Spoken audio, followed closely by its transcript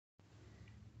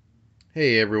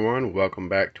Hey everyone, welcome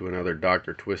back to another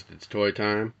Dr. Twisted's Toy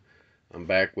Time. I'm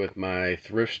back with my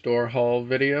thrift store haul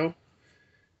video,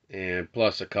 and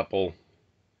plus a couple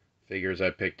figures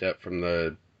I picked up from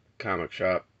the comic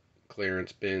shop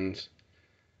clearance bins.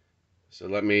 So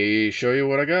let me show you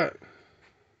what I got.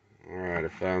 Alright, I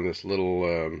found this little,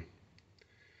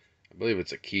 I believe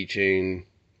it's a keychain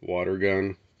water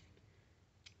gun.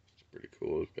 It's pretty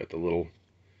cool. It's got the little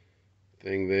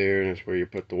thing there, and that's where you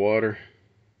put the water.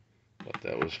 Thought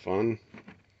that was fun.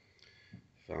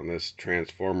 Found this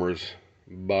Transformers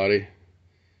body.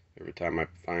 Every time I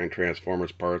find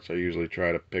Transformers parts, I usually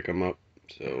try to pick them up.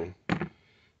 So I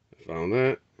found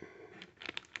that.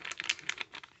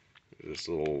 This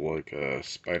little like a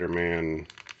Spider-Man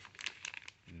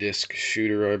disc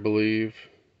shooter, I believe.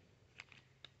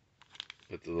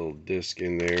 Put the little disc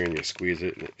in there and you squeeze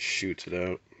it and it shoots it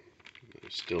out.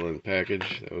 It's still in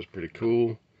package. That was pretty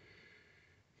cool.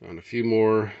 Found a few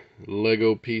more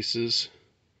Lego pieces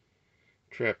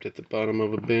trapped at the bottom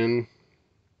of a bin.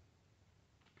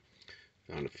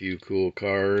 Found a few cool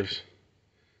cars.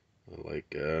 I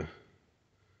like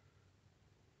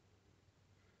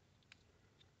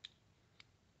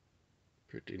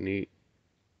pretty neat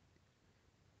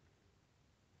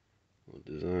little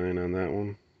design on that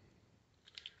one.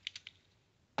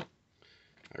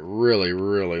 I really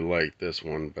like this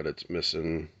one, but it's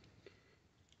missing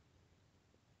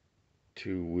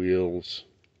two wheels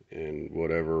and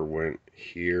whatever went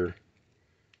here.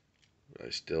 But I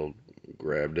still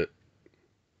grabbed it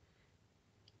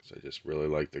because I just really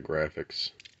like the graphics.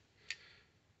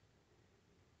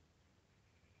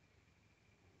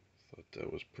 Thought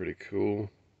that was pretty cool.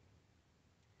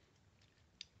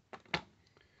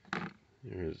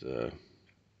 Here's a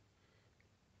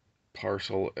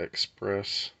Parcel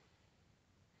Express.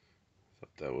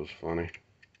 Thought that was funny.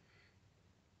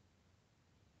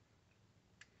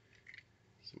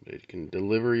 Somebody can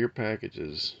deliver your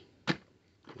packages. And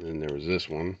then there was this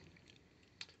one.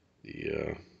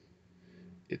 The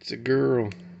It's a Girl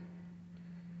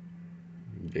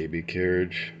baby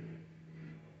carriage.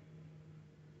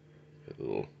 Got a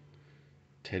little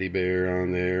teddy bear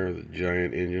on there, the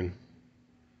giant engine.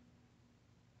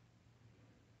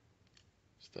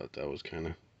 Just thought that was kind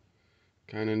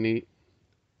of neat.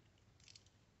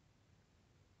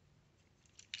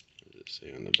 What does it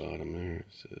say on the bottom there? It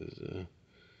says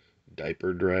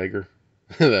diaper dragger.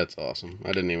 That's awesome.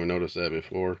 I didn't even notice that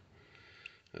before.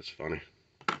 That's funny.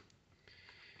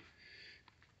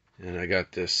 And I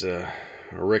got this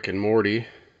Rick and Morty,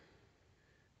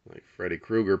 like Freddy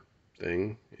Krueger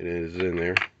thing. It is in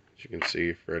there. As you can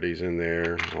see, Freddy's in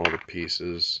there. All the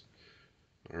pieces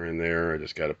are in there. I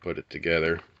just got to put it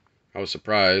together. I was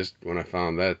surprised when I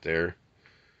found that there.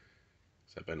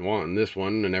 I've been wanting this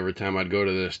one, and every time I'd go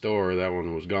to the store, that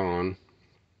one was gone.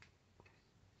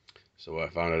 So I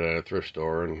found it at a thrift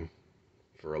store and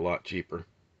for a lot cheaper.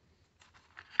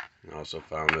 I also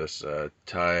found this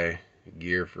tie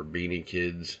gear for Beanie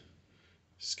Kids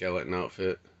skeleton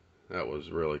outfit. That was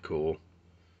really cool.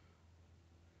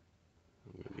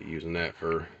 I'm going to be using that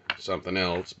for something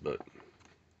else, but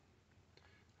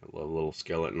I love little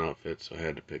skeleton outfits, so I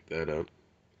had to pick that up.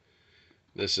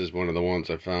 This is one of the ones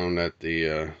I found at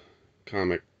the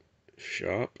comic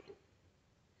shop.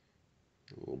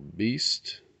 A little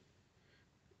beast.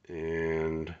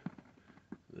 And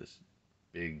this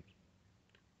big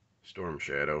Storm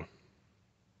Shadow.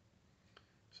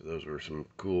 So those were some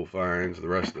cool finds. The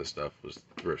rest of the stuff was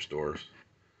thrift stores.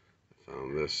 I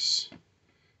found this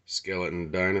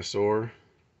skeleton dinosaur,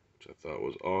 which I thought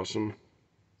was awesome.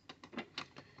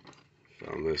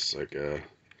 Found this like a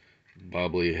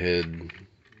bobbly head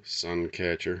sun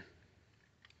catcher.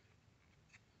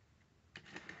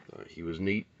 Thought he was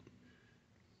neat.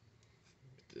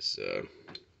 This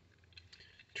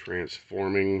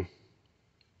transforming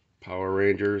Power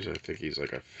Rangers. I think he's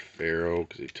like a pharaoh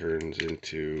because he turns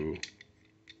into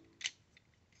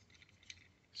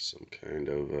some kind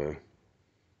of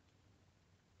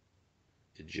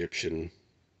Egyptian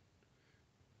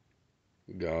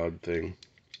god thing.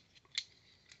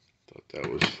 Thought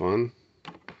that was fun.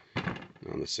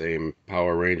 On the same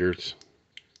Power Rangers,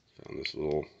 found this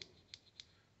little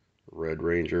Red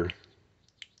Ranger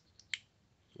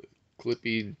with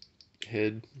clippy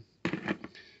head.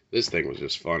 This thing was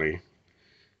just funny. I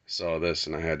saw this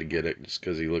and I had to get it just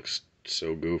because he looks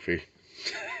so goofy.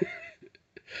 I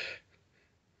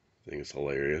think it's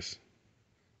hilarious.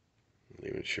 Not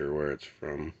even sure where it's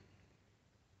from.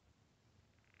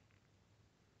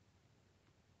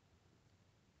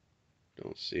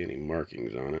 Don't see any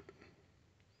markings on it.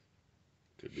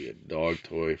 Could be a dog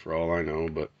toy for all I know,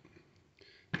 but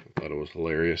I thought it was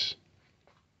hilarious.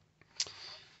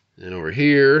 And over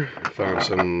here, I found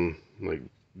some like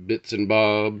bits and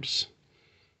bobs.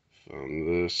 Found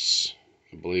this.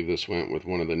 I believe this went with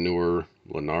one of the newer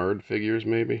Leonard figures,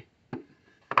 maybe.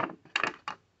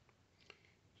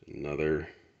 Another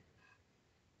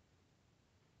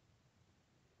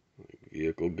like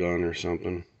vehicle gun or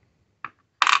something.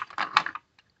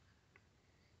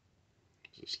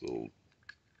 This little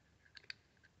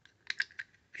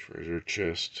treasure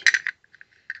chest.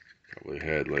 Probably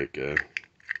had like a...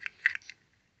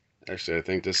 Actually, I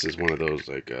think this is one of those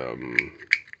like it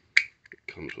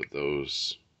comes with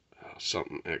those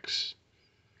something X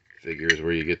figures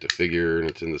where you get the figure and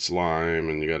it's in the slime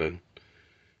and you gotta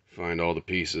find all the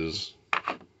pieces.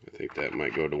 I think that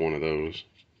might go to one of those.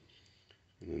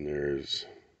 And then there's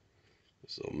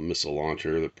this little missile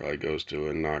launcher that probably goes to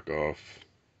a knockoff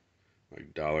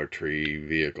like Dollar Tree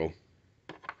vehicle.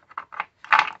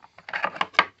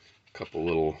 Couple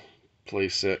little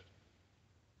playset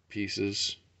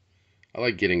pieces. I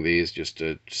like getting these just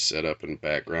to set up in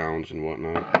backgrounds and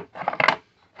whatnot.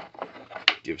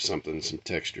 Give something some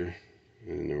texture.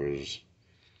 And there was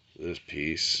this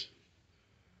piece.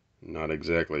 Not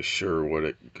exactly sure what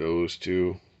it goes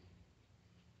to,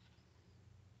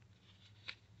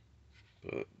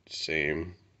 but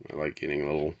same. I like getting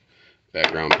little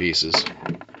background pieces.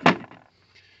 And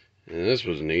this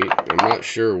was neat. I'm not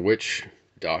sure which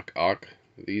Doc Ock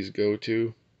these go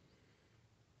to,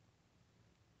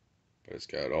 but it's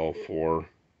got all 4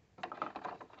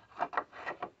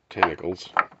 tentacles,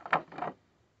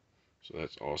 so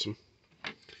that's awesome.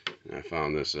 And I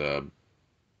found this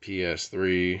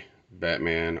PS3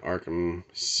 Batman Arkham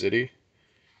City.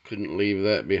 Couldn't leave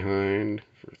that behind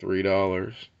for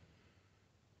 $3.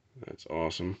 That's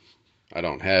awesome. I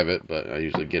don't have it, but I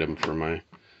usually get them for my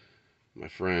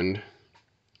friend.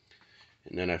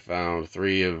 And then I found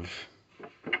 3 of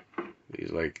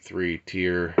these like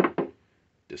 3-tier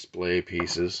display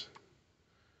pieces.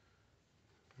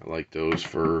 I like those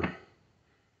for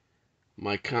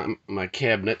my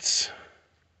cabinets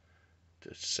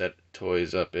to set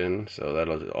toys up in, so that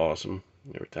is awesome.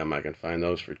 Every time I can find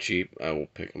those for cheap, I will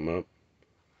pick them up.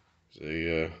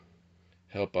 They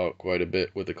help out quite a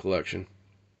bit with the collection.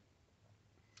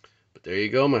 But there you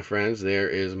go, my friends. There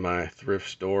is my thrift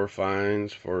store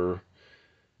finds for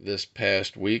this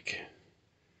past week.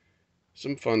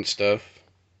 Some fun stuff.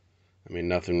 I mean,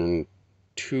 nothing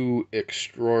too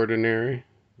extraordinary,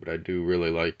 but I do really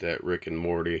like that Rick and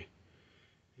Morty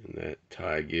and that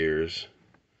Ty Gears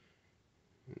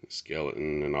and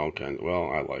skeleton and all kinds.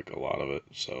 Well, I like a lot of it,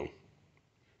 so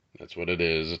that's what it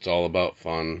is. It's all about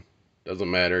fun. Doesn't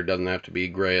matter. It doesn't have to be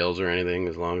grails or anything,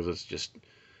 as long as it's just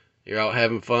you're out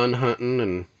having fun hunting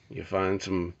and you find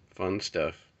some fun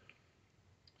stuff.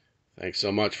 Thanks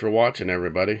so much for watching,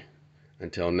 everybody.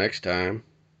 Until next time,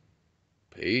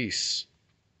 peace.